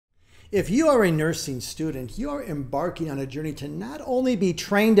If you are a nursing student, you are embarking on a journey to not only be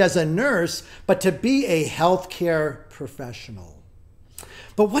trained as a nurse, but to be a healthcare professional.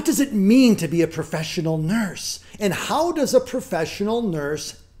 But what does it mean to be a professional nurse? And how does a professional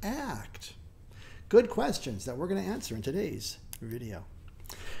nurse act? Good questions that we're going to answer in today's video.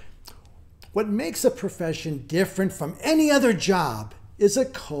 What makes a profession different from any other job is a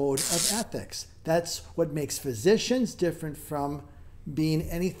code of ethics. That's what makes physicians different from being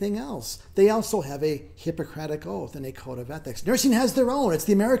anything else. They also have a Hippocratic Oath and a code of ethics. Nursing has their own. It's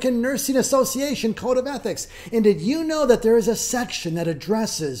the American Nursing Association Code of Ethics. And did you know that there is a section that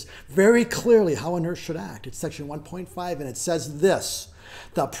addresses very clearly how a nurse should act? It's section 1.5, and it says this: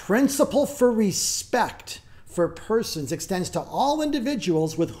 the principle for respect for persons extends to all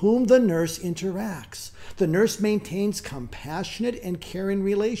individuals with whom the nurse interacts. The nurse maintains compassionate and caring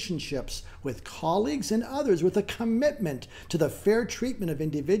relationships with colleagues and others with a commitment to the fair treatment of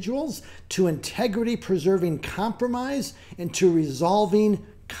individuals, to integrity-preserving compromise, and to resolving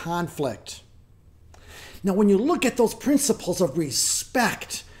conflict. Now, when you look at those principles of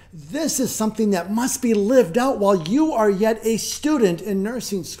respect, this is something that must be lived out while you are yet a student in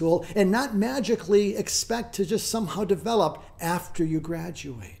nursing school and not magically expect to just somehow develop after you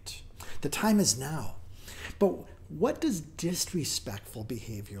graduate. The time is now. But what does disrespectful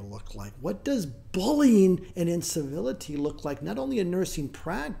behavior look like? What does bullying and incivility look like, not only in nursing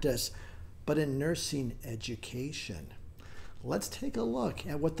practice, but in nursing education? Let's take a look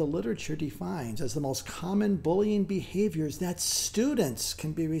at what the literature defines as the most common bullying behaviors that students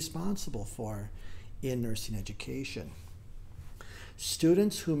can be responsible for in nursing education.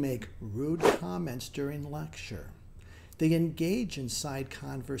 Students who make rude comments during lecture. They engage in side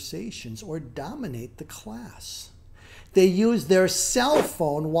conversations or dominate the class. They use their cell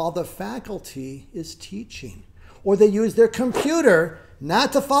phone while the faculty is teaching. Or they use their computer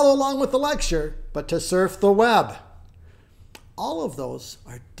not to follow along with the lecture, but to surf the web. All of those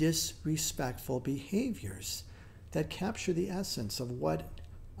are disrespectful behaviors that capture the essence of what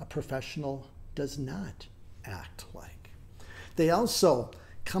a professional does not act like. They also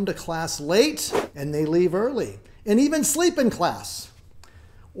come to class late and they leave early and even sleep in class.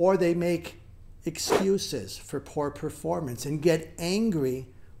 Or they make excuses for poor performance and get angry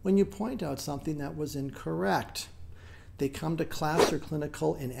when you point out something that was incorrect. They come to class or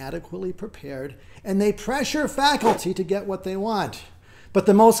clinical inadequately prepared, and they pressure faculty to get what they want. But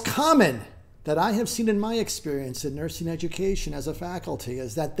the most common that I have seen in my experience in nursing education as a faculty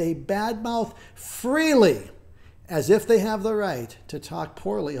is that they badmouth freely, as if they have the right to talk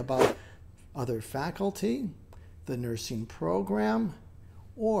poorly about other faculty, the nursing program,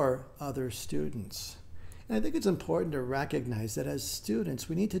 or other students. And I think it's important to recognize that as students,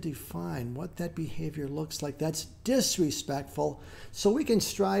 we need to define what that behavior looks like that's disrespectful so we can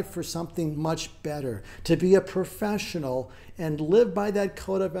strive for something much better, to be a professional and live by that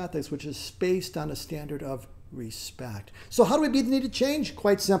code of ethics, which is based on a standard of respect. So how do we meet the need to change?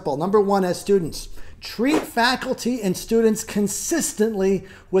 Quite simple. Number one, as students, treat faculty and students consistently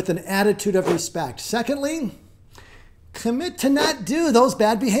with an attitude of respect. Secondly, commit to not do those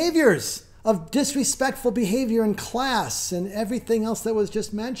bad behaviors of disrespectful behavior in class and everything else that was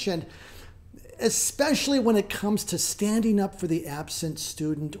just mentioned, especially when it comes to standing up for the absent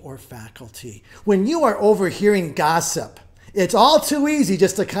student or faculty. When you are overhearing gossip, it's all too easy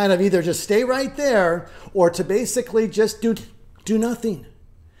just to kind of either just stay right there or to basically just do nothing.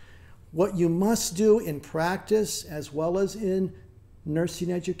 What you must do in practice as well as in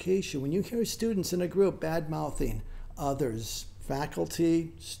nursing education, when you hear students in a group bad-mouthing others,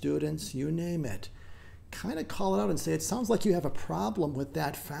 faculty, students, you name it, kind of call it out and say, it sounds like you have a problem with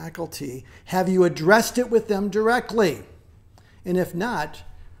that faculty. Have you addressed it with them directly? And if not,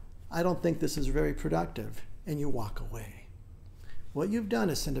 I don't think this is very productive, and you walk away. What you've done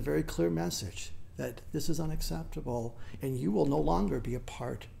is send a very clear message that this is unacceptable and you will no longer be a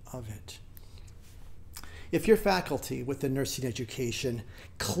part of it. If your faculty within nursing education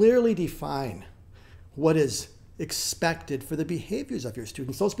clearly define what is expected for the behaviors of your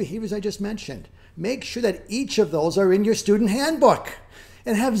students, those behaviors I just mentioned, make sure that each of those are in your student handbook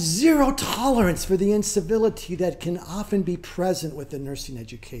and have zero tolerance for the incivility that can often be present within nursing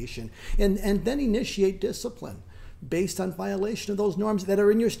education, and then initiate discipline based on violation of those norms that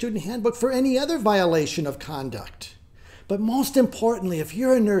are in your student handbook for any other violation of conduct. But most importantly, if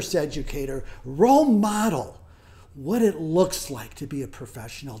you're a nurse educator, role model what it looks like to be a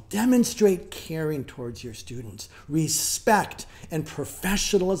professional. Demonstrate caring towards your students, respect and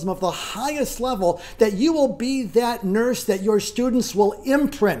professionalism of the highest level, that you will be that nurse that your students will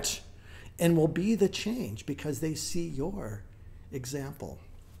imprint and will be the change because they see your example.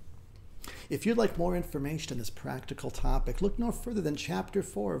 If you'd like more information on this practical topic, look no further than Chapter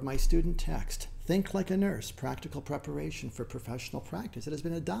 4 of my student text, Think Like a Nurse, Practical Preparation for Professional Practice. It has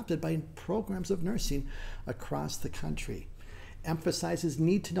been adopted by programs of nursing across the country. Emphasizes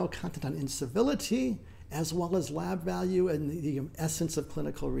need-to-know content on incivility, as well as lab value and the essence of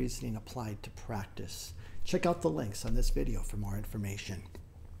clinical reasoning applied to practice. Check out the links on this video for more information.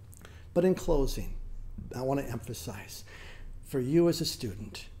 But in closing, I want to emphasize, for you as a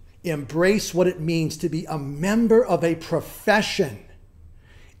student, embrace what it means to be a member of a profession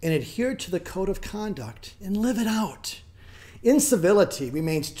and adhere to the code of conduct and live it out. Incivility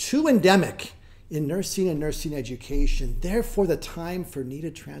remains too endemic in nursing and nursing education. Therefore, the time for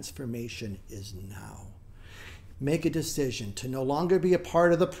needed transformation is now. Make a decision to no longer be a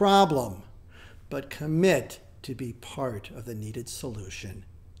part of the problem, but commit to be part of the needed solution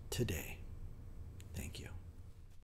today. Thank you.